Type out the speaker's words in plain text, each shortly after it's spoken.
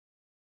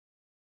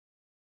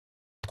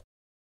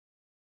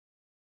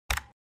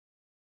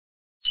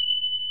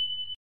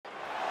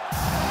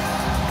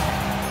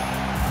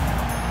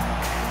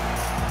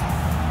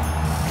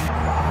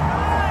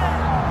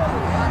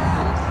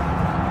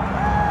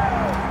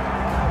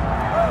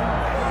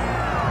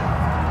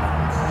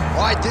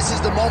This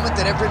is the moment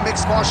that every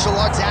mixed martial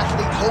arts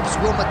athlete hopes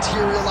will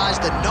materialize.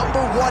 The #1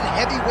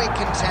 heavyweight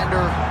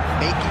contender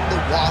making the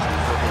walk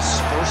for his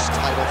first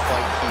title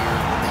fight here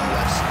in the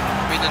UFC.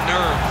 I mean, the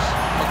nerves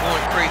are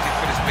going crazy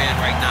for this man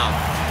right now.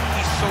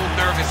 He's so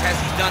nervous. Has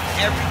he done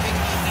everything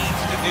he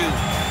needs to do?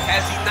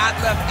 Has he not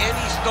left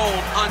any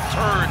stone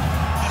unturned?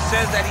 He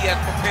says that he has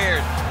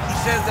prepared. He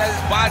says that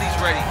his body's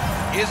ready.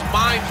 His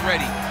mind's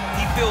ready.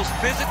 He feels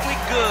physically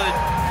good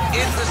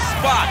in the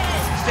spot.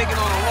 He's taking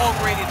on a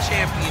long-reigning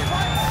champion.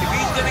 If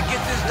he's going to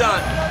get this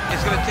done,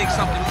 it's going to take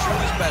something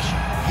truly special.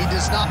 He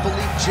does not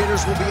believe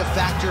jitters will be a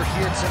factor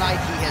here tonight.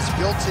 He has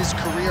built his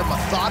career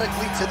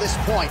methodically to this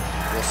point.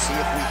 We'll see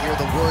if we hear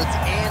the words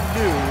 "and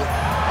new"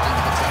 on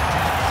the attack.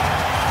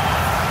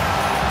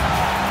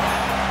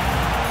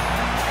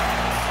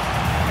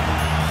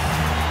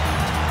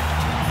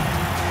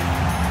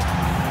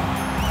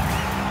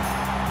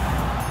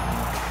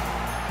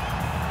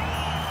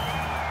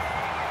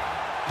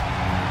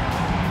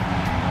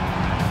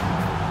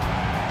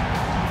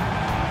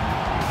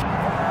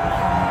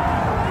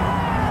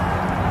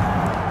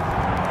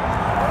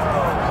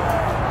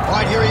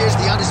 Here he is,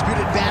 the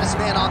undisputed baddest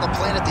man on the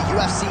planet, the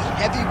UFC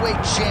heavyweight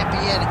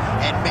champion,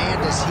 and man,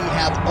 does he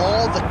have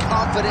all the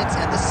confidence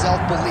and the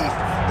self-belief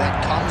that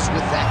comes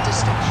with that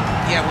distinction.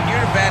 Yeah, when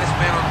you're the baddest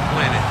man on the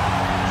planet,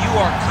 you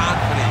are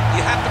confident.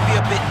 You have to be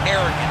a bit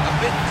arrogant, a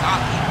bit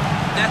cocky,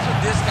 and that's what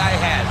this guy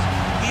has.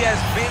 He has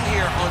been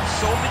here on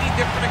so many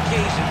different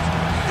occasions.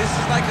 This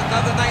is like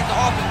another night in the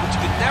office, but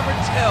you could never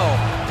tell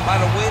by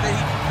the way that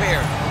he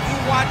prepared. You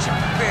watch him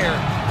prepare,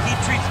 he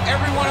treats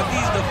every one of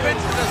these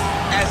defensiveness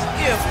as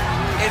if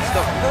it's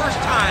the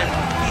first time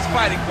he's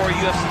fighting for a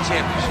UFC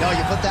championship. No, you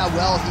put that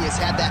well. He has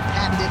had that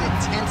patented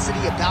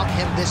intensity about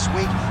him this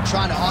week,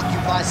 trying to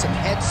occupy some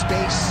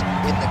headspace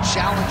in the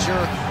challenger.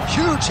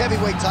 Huge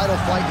heavyweight title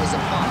fight is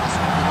upon us.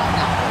 Right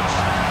now, Coach.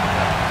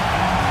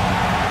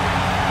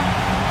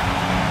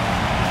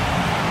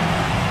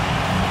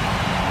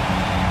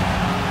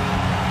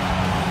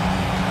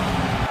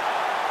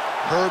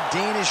 Herb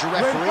Dean is your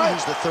referee.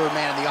 He's the third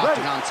man in the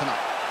octagon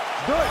tonight.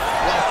 Well,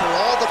 for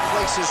all the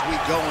places we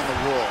go in the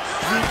world,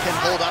 few can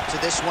hold up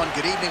to this one.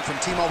 Good evening from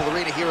T-Mobile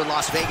Arena here in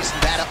Las Vegas,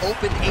 Nevada.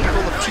 Opened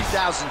April of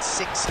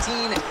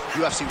 2016.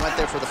 UFC went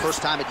there for the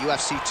first time at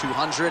UFC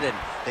 200, and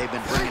they've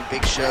been bringing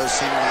big shows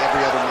seemingly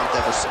every other month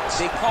ever since.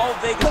 They call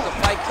Vegas the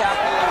fight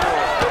capital of the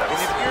world. And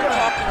if you're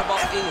talking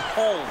about a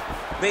home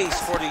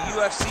base for the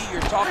UFC,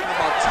 you're talking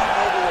about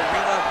T-Mobile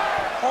Arena,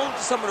 home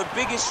to some of the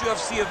biggest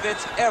UFC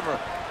events ever.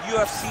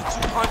 UFC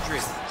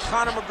 200,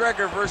 Conor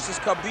McGregor versus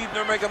Khabib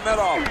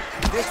Nurmagomedov.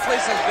 This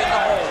place has been the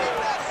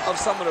home of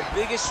some of the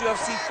biggest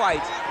UFC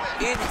fights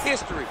in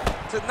history.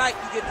 Tonight,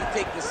 you get to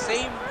take the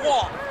same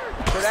walk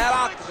to that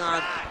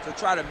octagon to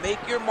try to make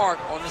your mark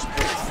on the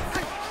sport.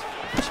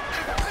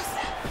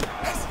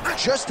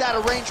 Just out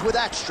of range with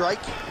that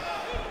strike.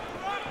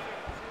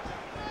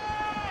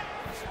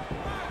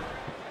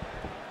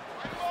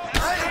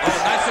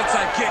 Oh, nice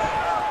inside kick.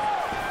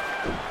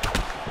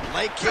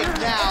 Leg kick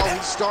now,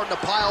 he's starting to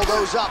pile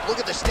those up. Look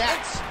at the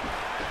stats.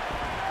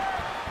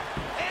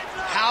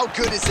 How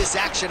good is this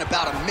action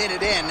about a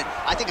minute in?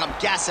 I think I'm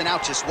gassing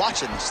out just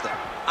watching this thing.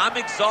 I'm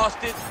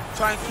exhausted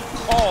trying to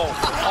call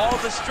all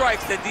the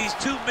strikes that these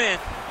two men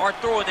are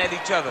throwing at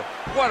each other.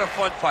 What a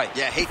fun fight.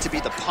 Yeah, hate to be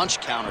the punch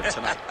counter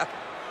tonight.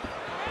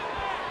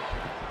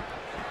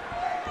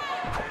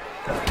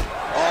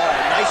 Oh,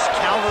 nice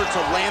counter to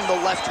land the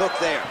left hook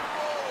there.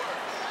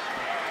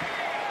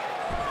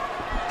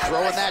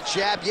 Throwing that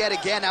jab yet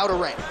again out of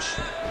range.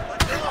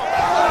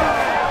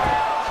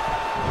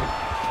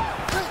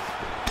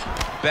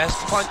 Best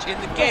punch in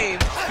the game.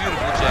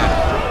 Beautiful jab.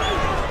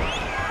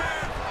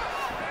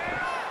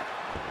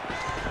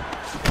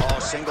 Oh,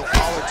 single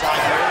collar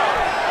tie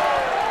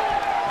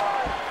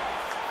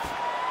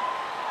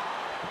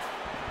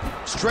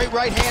here. Straight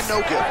right hand,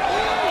 no good.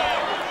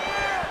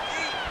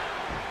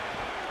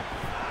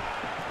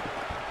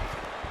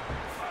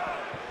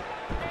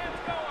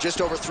 Just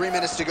over 3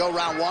 minutes to go,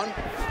 round one.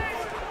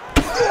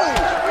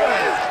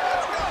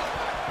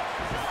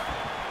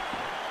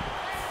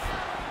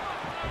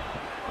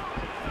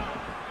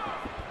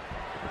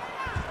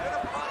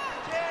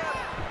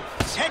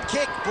 Head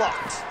kick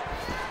blocked.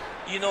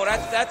 You know,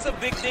 that's a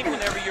big thing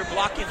whenever you're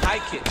blocking high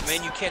kicks,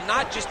 man. You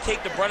cannot just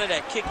take the brunt of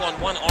that kick on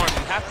one arm.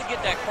 You have to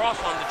get that cross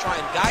arm to try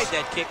and guide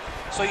that kick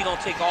so you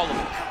don't take all of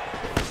it.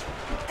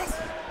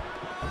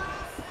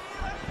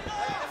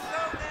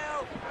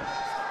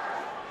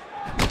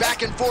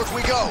 Back and forth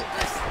we go.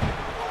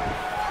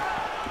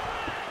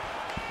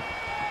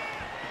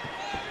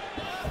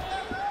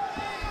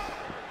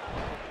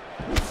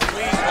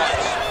 Please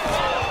watch.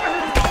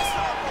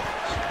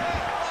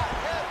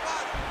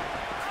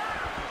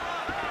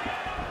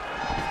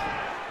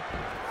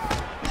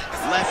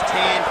 Left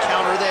hand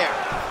counter there.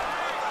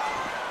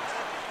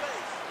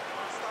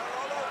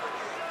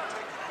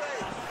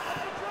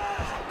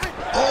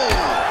 Oh,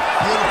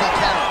 beautiful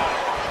counter.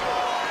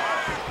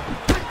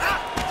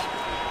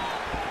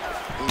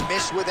 He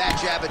missed with that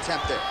jab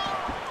attempt there.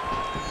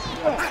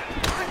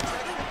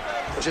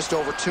 just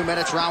over 2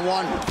 minutes, round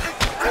one. Oh,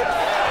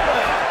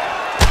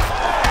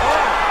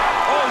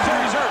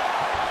 he's hurt.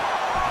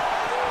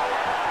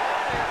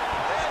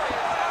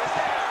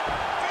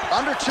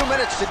 Under 2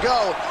 minutes to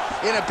go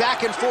in a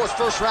back-and-forth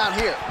first round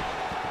here.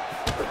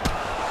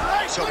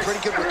 So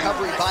pretty good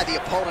recovery by the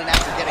opponent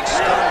after getting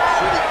stoned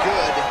pretty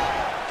good.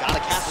 Got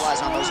to capitalize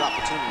on those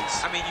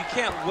opportunities. I mean, you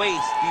can't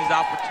waste these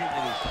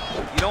opportunities.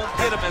 You don't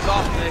get them as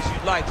often as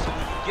you'd like. So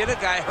when you get a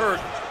guy hurt,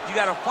 you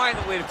got to find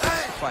a way to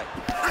finish the fight.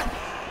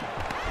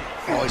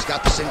 Oh, he's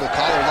got the single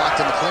collar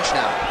locked in the clinch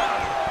now.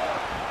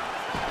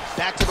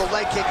 Back to the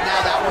leg kick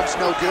now. That one's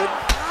no good.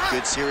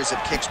 Good series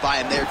of kicks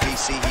by him there,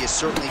 DC. He has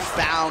certainly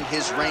found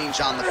his range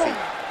on the feet.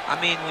 I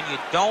mean, when you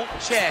don't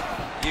check,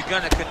 you're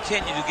going to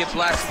continue to get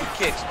blasted with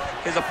kicks.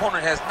 His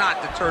opponent has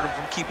not deterred him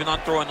from keeping on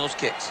throwing those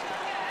kicks.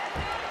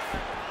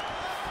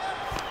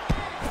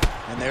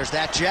 And there's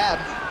that jab.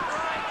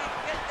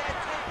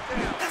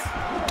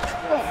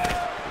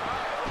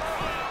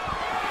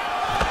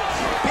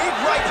 Big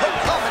right hook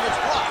coming, it's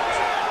blocked.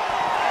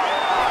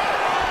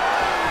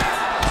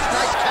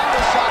 Nice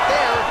counter shot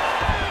there.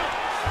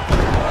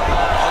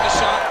 On the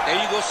shot, there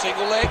you go,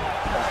 single leg.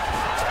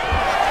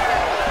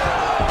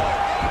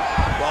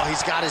 Well,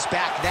 he's got his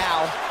back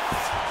now.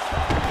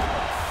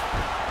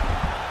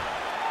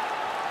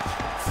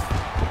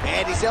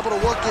 And he's able to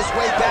work his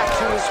way back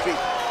to his feet.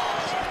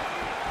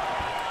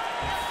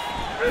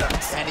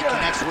 And he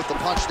connects with the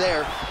punch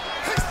there.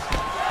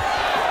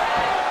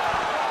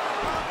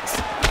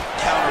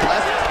 Counter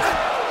left.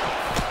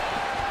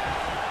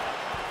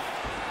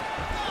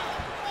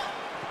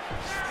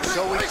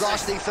 So we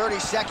crossed the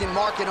 30-second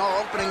mark in our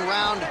opening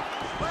round.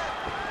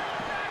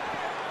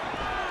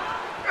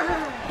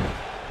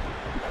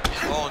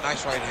 Oh,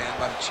 nice right hand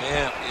by the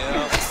champ,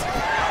 yeah.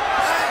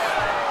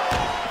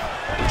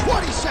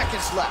 20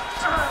 seconds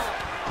left. All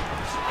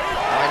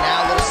right,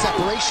 now a little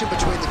separation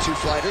between the two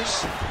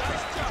fighters.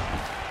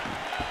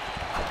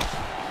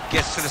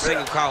 Gets to the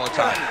single collar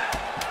tie.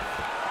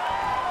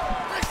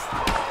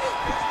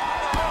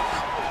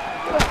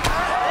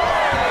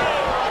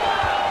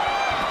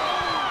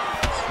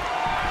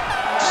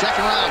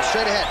 Second round,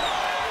 straight ahead.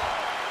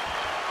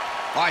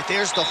 All right,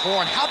 there's the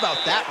horn. How about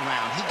that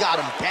round? He got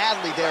him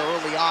badly there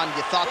early on.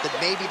 You thought that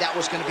maybe that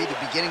was going to be the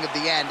beginning of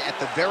the end. At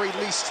the very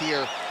least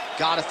here,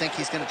 gotta think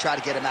he's going to try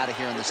to get him out of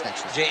here in this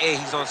next round. J.A.,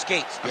 he's on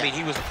skates. Yeah. I mean,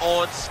 he was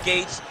on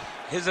skates.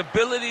 His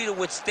ability to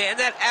withstand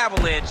that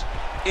avalanche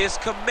is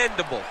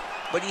commendable,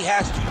 but he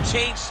has to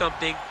change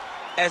something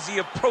as he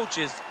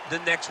approaches the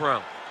next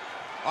round.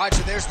 All right,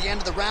 so there's the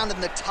end of the round,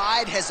 and the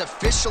tide has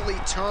officially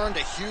turned.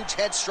 A huge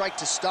head strike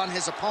to stun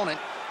his opponent.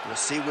 We'll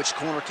see which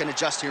corner can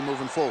adjust here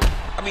moving forward.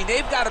 I mean,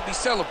 they've got to be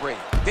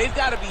celebrating. They've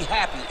got to be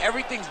happy.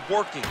 Everything's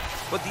working.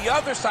 But the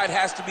other side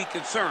has to be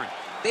concerned.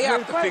 They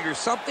have to figure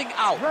something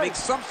out, make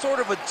some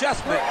sort of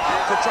adjustment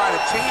to try to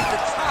change the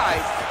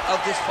tide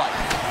of this fight.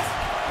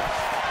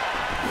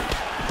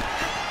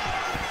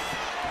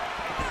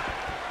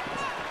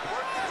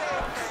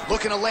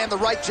 Looking to land the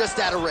right just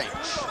out of range.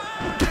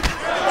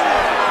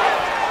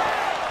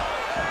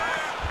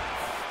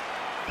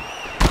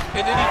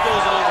 And then he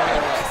goes an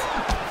overhand right.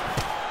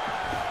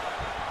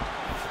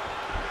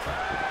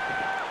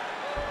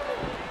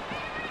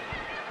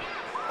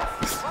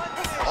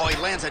 Oh, he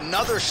lands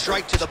another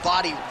strike to the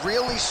body,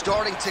 really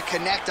starting to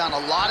connect on a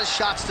lot of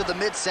shots to the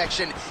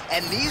midsection,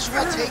 and these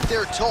will take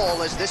their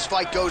toll as this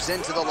fight goes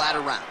into the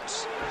latter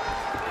rounds.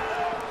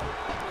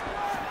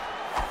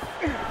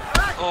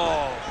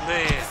 Oh,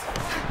 man.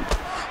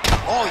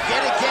 Oh,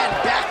 yet again,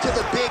 back to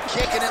the big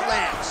kick, and it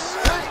lands.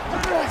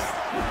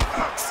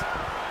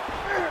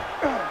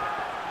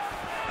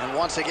 And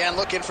once again,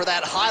 looking for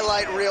that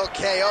highlight reel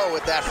KO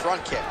with that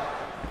front kick.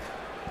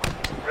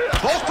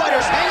 Both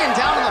fighters hanging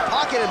down in the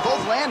pocket and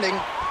both landing.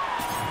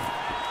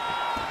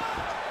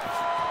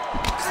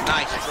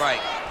 Nice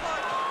strike.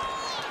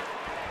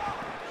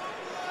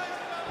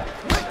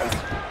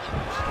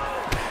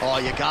 Oh,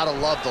 you gotta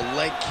love the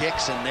leg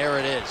kicks, and there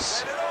it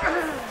is.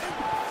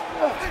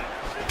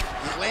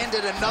 He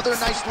landed another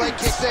nice leg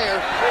kick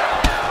there.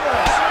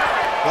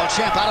 Well,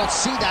 champ, I don't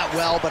see that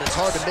well, but it's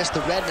hard to miss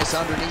the redness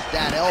underneath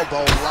that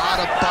elbow. A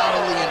lot of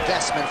bodily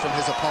investment from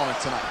his opponent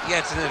tonight.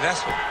 Yeah, it's an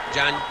investment,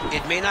 John.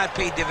 It may not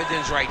pay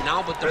dividends right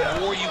now, but the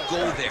more you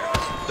go there,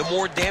 the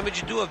more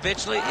damage you do,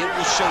 eventually it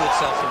will show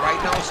itself. And right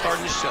now it's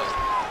starting to show.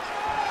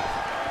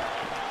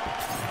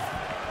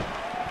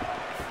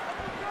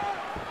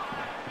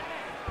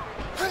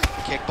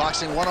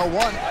 Kickboxing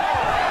 101.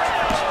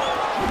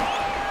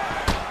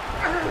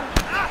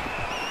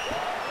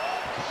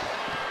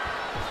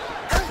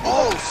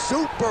 Oh,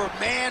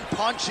 Superman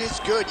punch is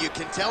good. You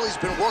can tell he's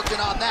been working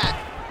on that.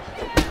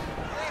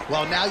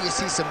 Well, now you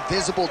see some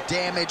visible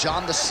damage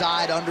on the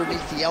side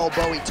underneath the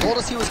elbow. He told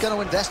us he was going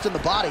to invest in the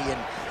body, and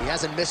he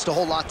hasn't missed a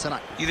whole lot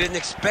tonight. You didn't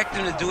expect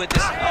him to do it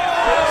this...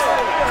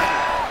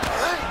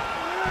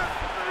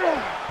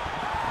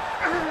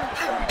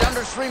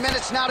 Under 3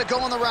 minutes now to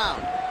go in the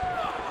round.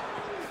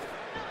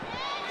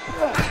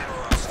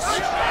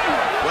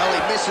 Well, he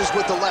misses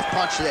with the left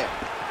punch there.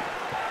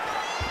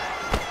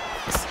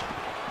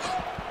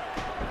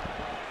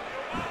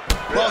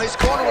 Well, his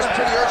corner was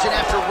pretty urgent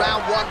after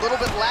round one. A little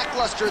bit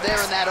lackluster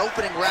there in that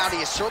opening round. He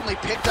has certainly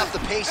picked up the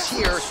pace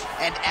here,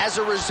 and as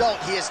a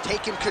result, he has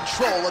taken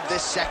control of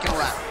this second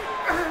round.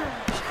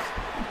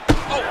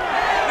 Oh,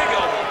 big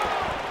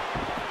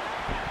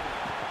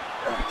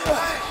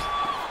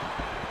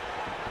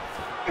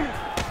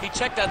elbow. He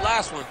checked that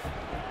last one.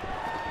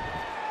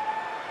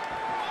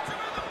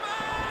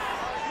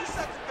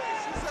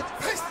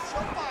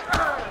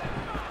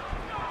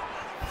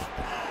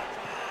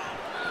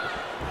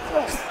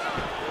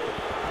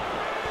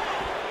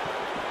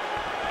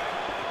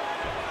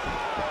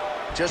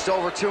 Just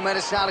over 2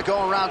 minutes now to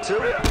go in round two.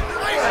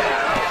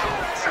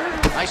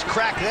 Nice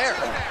crack there.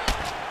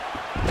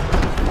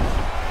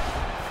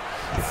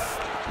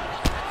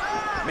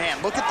 Man,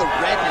 look at the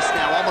redness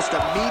now almost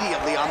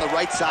immediately on the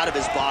right side of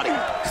his body.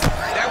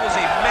 That was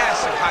a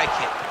massive high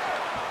kick.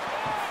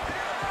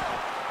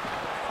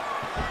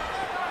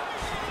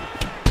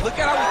 Look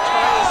at how he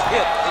turned his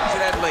hip into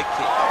that leg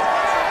kick.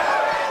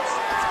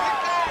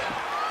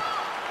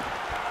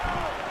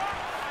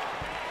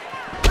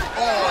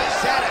 Oh,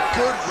 is that a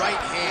good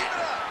right hand?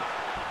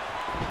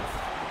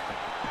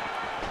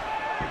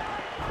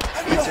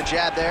 Beats a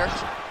jab there.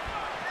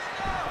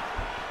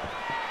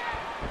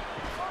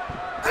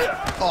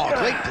 Oh,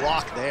 great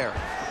block there.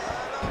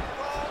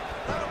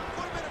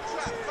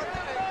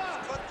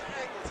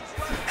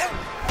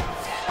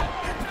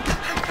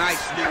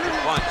 Nice sneaking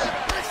punch.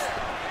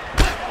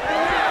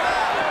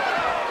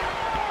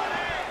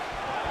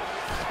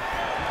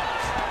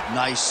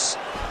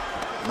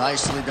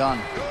 Nicely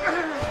done.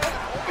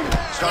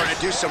 Starting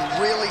to do some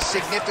really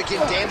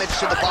significant damage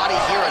to the body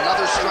here.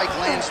 Another strike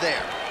lands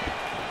there.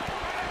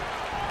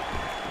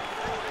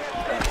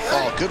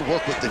 Oh, good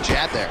work with the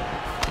jab there.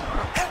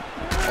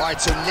 All right,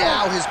 so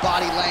now his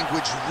body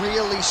language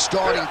really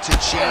starting to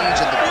change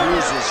and the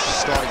bruises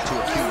starting to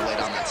accumulate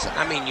on that side.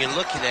 I mean, you're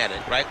looking at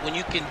it, right? When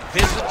you can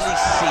visibly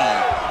see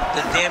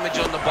the damage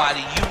on the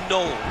body, you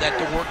know that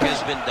the work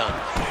has been done.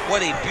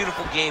 What a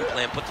beautiful game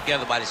plan put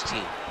together by this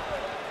team.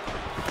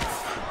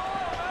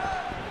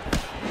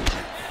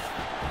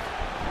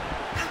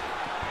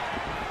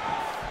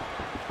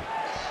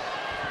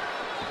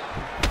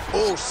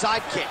 Oh,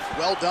 side kick,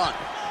 well done.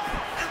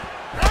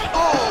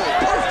 Oh,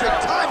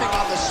 perfect timing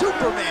on the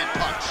Superman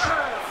punch.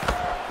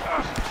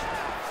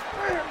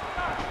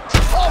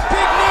 Oh,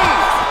 big knee.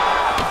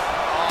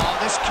 Oh,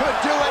 this could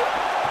do it.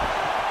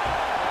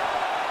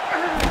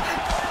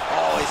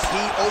 Oh, his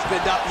heat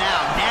opened up now.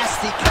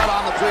 Nasty cut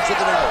on the bridge of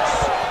the nose.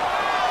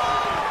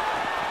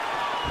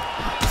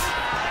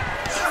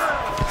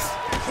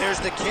 There's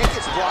the kick,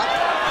 it's blocked.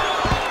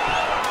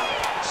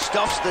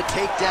 Stuffs the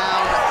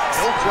takedown,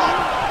 no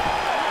problem.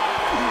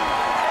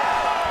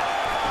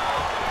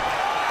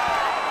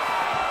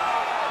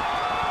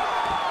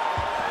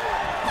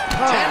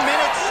 10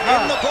 minutes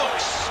in the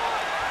books.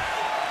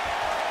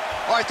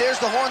 All right, there's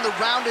the horn. The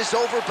round is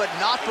over, but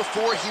not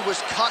before he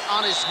was cut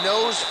on his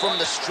nose from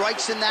the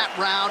strikes in that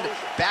round.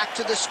 Back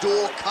to the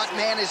stool. Cut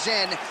man is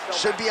in.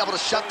 Should be able to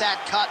shut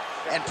that cut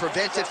and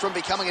prevent it from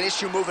becoming an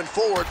issue moving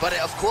forward. But,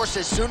 of course,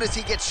 as soon as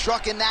he gets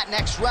struck in that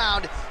next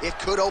round, it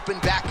could open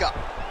back up.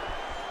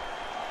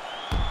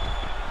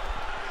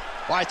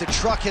 All right, the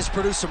truck has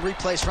produced some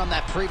replays from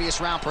that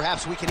previous round.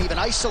 Perhaps we can even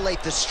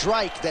isolate the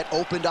strike that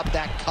opened up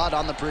that cut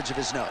on the bridge of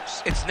his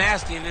nose. It's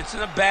nasty, and it's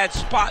in a bad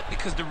spot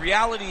because the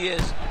reality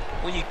is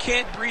when you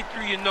can't breathe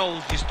through your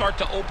nose, you start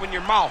to open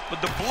your mouth,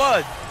 but the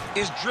blood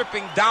is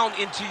dripping down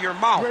into your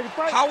mouth.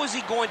 How is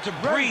he going to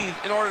breathe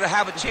in order to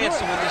have a chance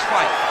to win this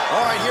fight?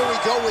 All right, here we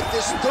go with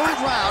this third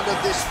round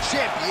of this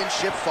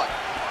championship fight.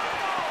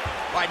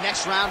 All right,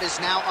 next round is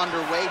now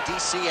underway.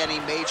 DC, any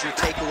major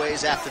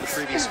takeaways after the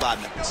previous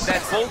 5 minutes?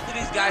 That both of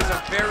these guys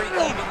are very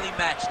evenly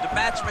matched. The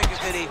matchmakers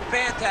did a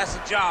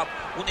fantastic job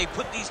when they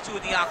put these two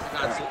in the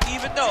octagon. So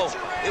even though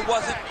it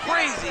wasn't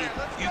crazy,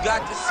 you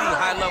got to see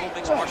high-level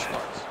mixed martial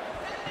arts.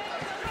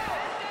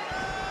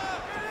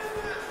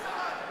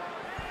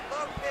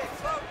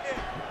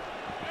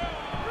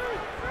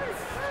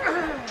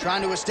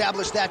 Trying to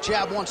establish that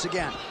jab once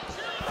again.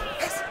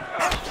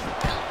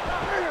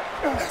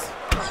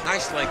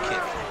 Nice leg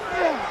kick.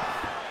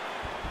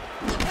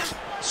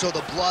 So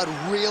the blood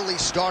really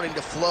starting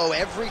to flow.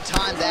 Every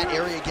time that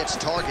area gets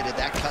targeted,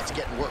 that cut's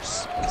getting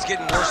worse. It's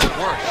getting worse and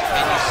worse.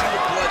 And you see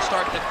the blood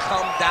starting to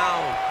come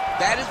down.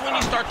 That is when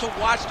you start to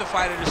watch the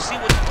fighter to see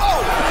what...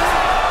 Oh!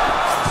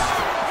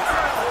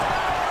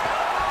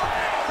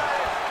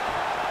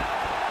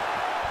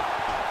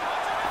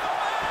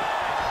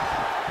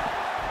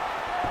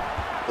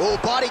 Oh,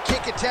 body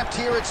kick attempt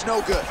here. It's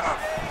no good.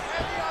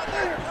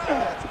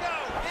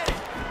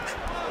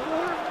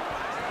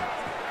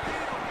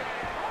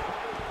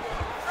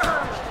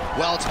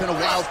 Well, it's been a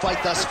wild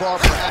fight thus far.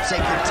 Perhaps a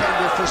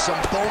contender for some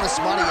bonus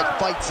money at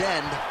fight's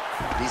end.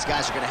 These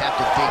guys are going to have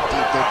to dig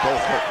deep. They're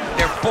both hurt.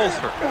 They're both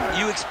hurt.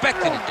 You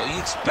expected it, though. You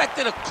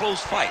expected a close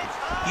fight.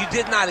 You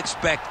did not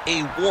expect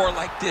a war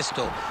like this,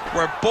 though,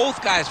 where both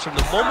guys, from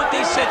the moment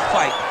they said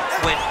fight,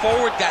 went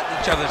forward, got in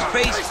each other's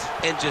face,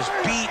 and just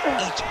beat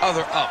each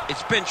other up.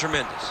 It's been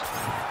tremendous.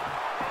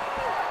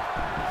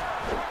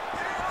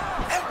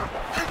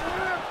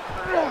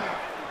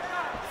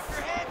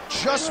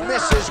 just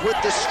misses with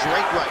the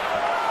straight right.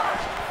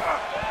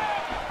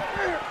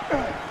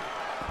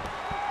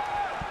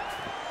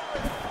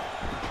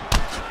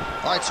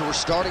 All right, so we're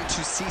starting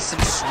to see some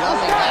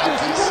swelling now,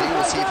 DC.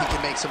 We'll see if he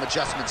can make some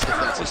adjustments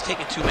defensively. He's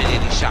taking too many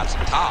of these shots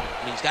on top.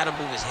 I mean, he's got to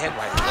move his head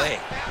right away.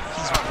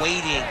 He's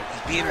waiting.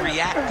 He's being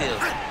reactive.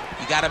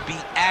 You got to be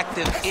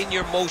active in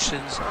your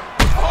motions.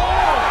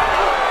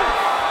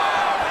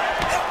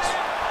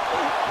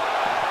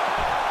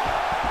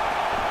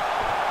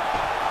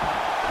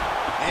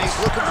 And he's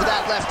looking for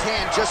that left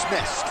hand, just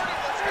missed.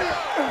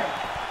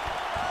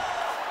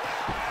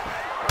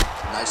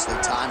 Nicely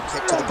timed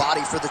kick to the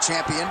body for the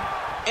champion.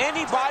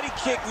 Any body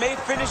kick may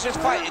finish this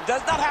fight. It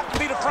does not have to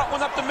be the front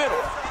one up the middle.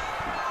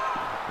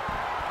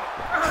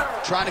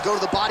 Trying to go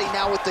to the body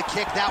now with the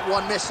kick. That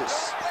one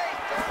misses.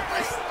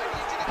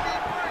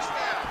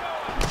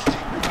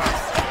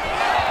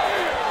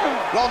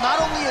 Well,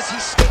 not only is he...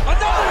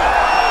 Another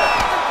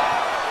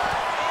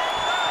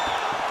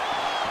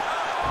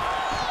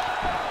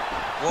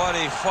one! What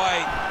a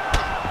fight.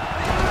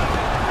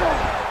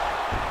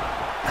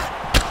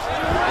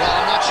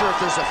 Sure if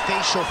there's a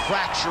facial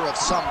fracture of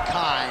some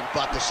kind,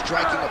 but the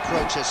striking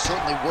approach has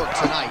certainly worked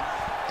tonight,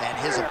 and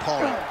his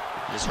opponent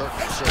is hurting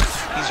for sure.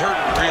 He's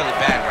hurting really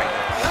bad right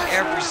now.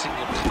 Every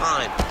single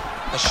time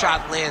a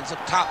shot lands up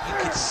top, you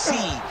can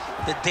see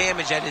the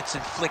damage that it's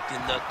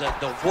inflicting.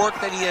 The work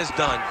that he has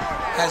done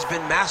has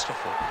been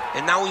masterful,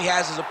 and now he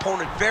has his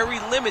opponent very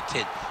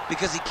limited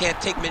because he can't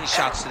take many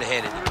shots to the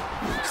head anymore.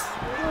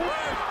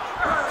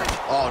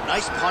 Oh,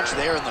 nice punch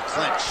there in the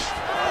clinch.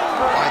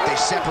 All right, they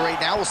separate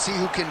now. We'll see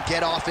who can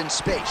get off in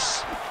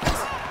space.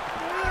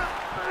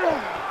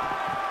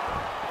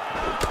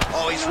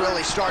 Oh, he's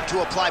really starting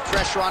to apply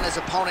pressure on his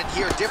opponent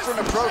here. Different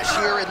approach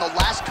here in the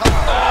last couple.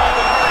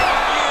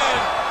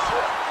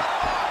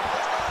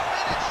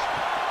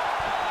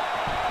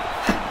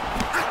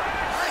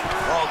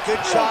 Oh,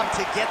 good job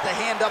to get the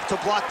hand up to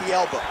block the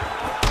elbow.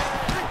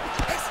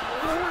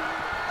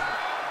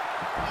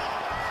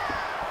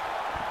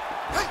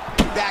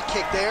 Back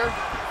kick there.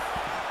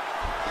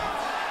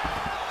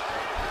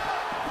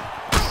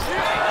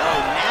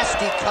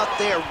 Cut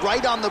there,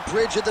 right on the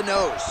bridge of the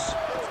nose.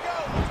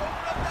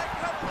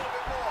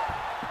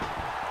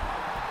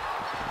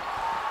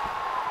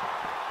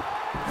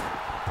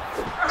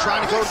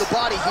 Trying to go to the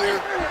body here,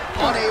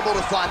 unable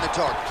to find the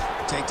target.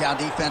 Takedown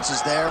defense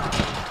is there.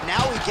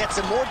 Now he gets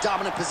a more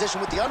dominant position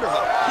with the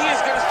underhook. He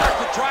is going to start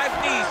to drive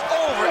knees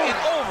over and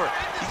over.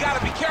 You got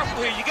to be careful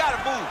here. You got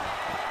to move.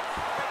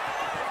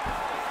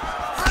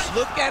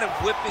 Look at him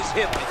whip his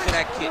hip into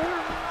that kick.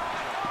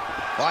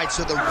 All right,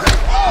 so the...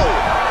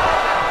 Oh!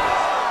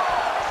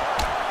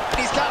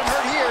 He's got him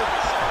hurt here.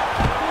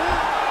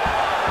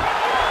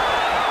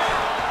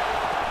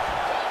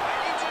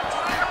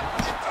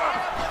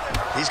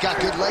 He's got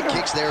good leg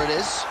kicks. There it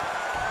is.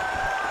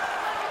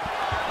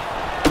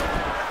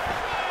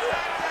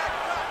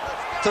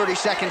 "30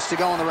 seconds to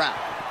go in the round.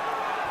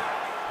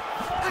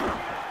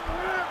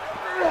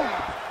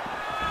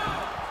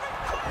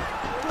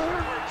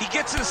 He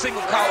gets in a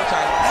single collar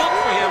tie. Look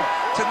for him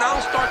to now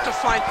start to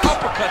find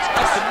uppercuts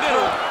up the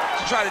middle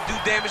to try to do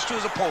damage to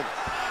his opponent.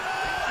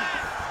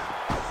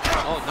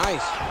 Oh,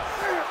 nice.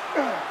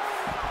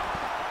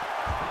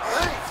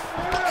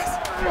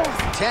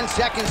 10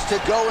 seconds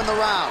to go in the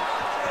round.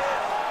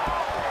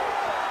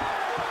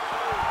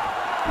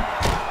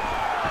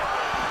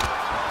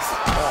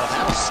 Oh,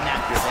 that'll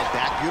snap your head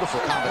back. Beautiful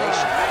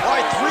combination. All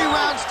right, 3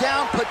 rounds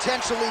down,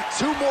 potentially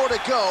 2 more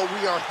to go.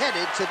 We are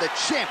headed to the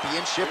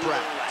championship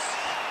rounds.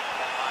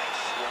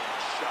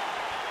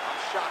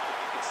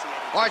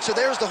 All right, so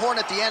there's the horn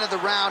at the end of the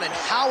round, and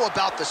how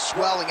about the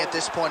swelling at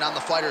this point on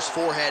the fighter's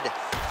forehead?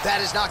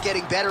 That is not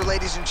getting better,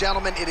 ladies and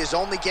gentlemen. It is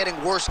only getting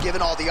worse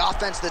given all the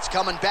offense that's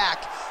coming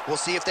back. We'll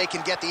see if they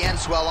can get the end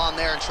swell on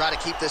there and try to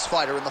keep this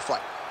fighter in the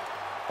fight.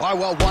 All right,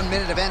 well, 1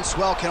 minute of end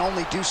swell can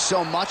only do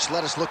so much.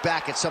 Let us look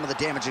back at some of the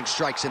damaging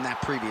strikes in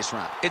that previous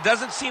round. It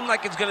doesn't seem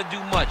like it's going to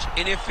do much,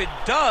 and if it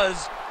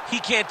does, he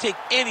can't take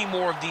any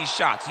more of these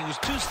shots. He was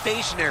too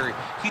stationary.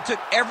 He took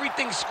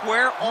everything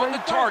square on the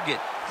target.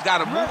 He's got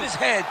to move his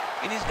head,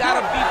 and he's got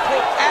to be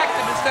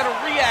proactive instead of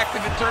reactive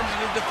in terms of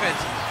his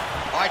defense.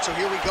 All right, so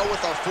here we go with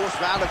our 4th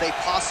round of a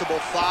possible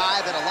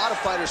 5, and a lot of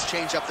fighters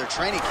change up their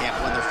training camp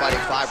when they're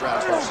fighting 5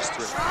 rounds versus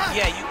 3.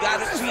 Yeah, you got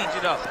to change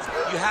it up.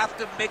 You have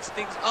to mix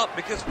things up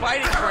because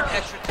fighting for an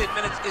extra 10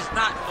 minutes is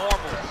not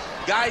normal.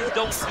 Guys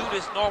don't do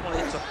this normally.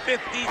 It's a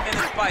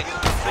 15-minute fight,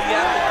 so you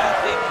have to do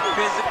things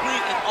physically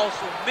and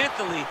also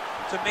mentally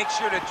to make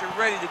sure that you're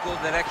ready to go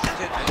that extra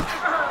 10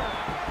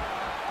 minutes.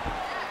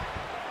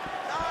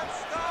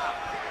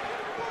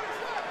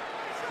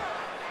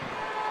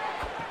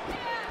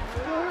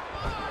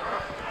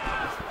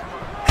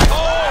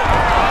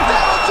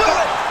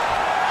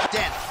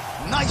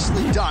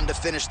 Nicely done to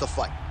finish the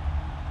fight.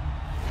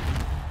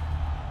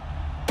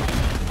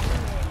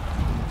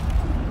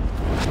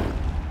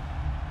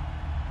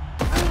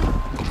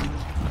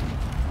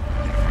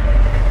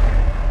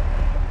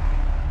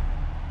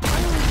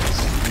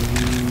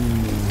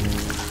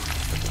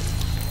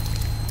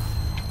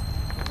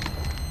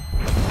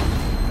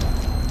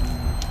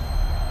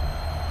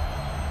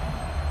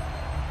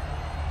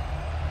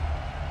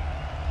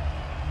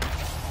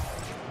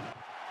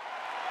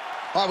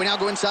 All right, we now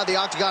go inside the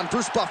octagon.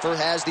 Bruce Buffer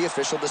has the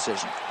official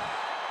decision.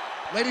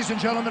 Ladies and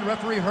gentlemen,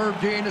 referee Herb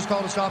Dean has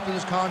called a stop to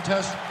this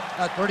contest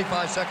at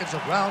 35 seconds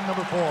of round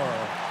number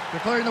 4.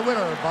 Declaring the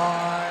winner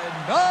by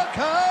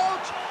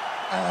knockout